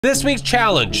This week's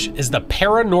challenge is the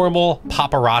paranormal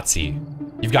paparazzi.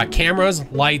 You've got cameras,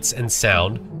 lights, and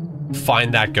sound.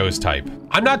 Find that ghost type.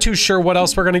 I'm not too sure what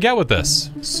else we're gonna get with this.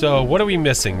 So what are we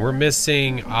missing? We're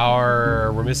missing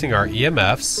our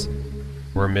EMFs.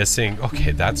 We're missing, okay,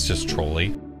 that's just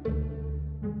trolly.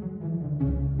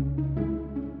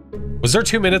 Was there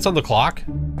 2 minutes on the clock?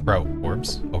 Bro,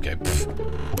 orbs? Okay,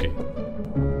 okay.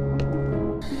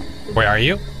 Where are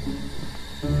you?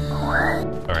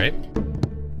 All right.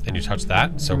 And you touch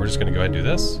that, so we're just gonna go ahead and do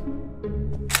this.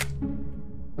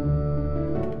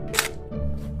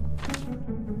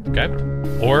 Okay.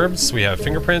 Orbs, we have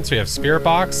fingerprints, we have spirit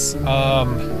box.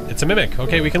 It's a mimic.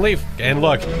 Okay, we can leave. And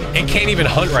look, it can't even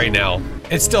hunt right now.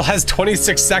 It still has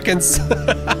 26 seconds.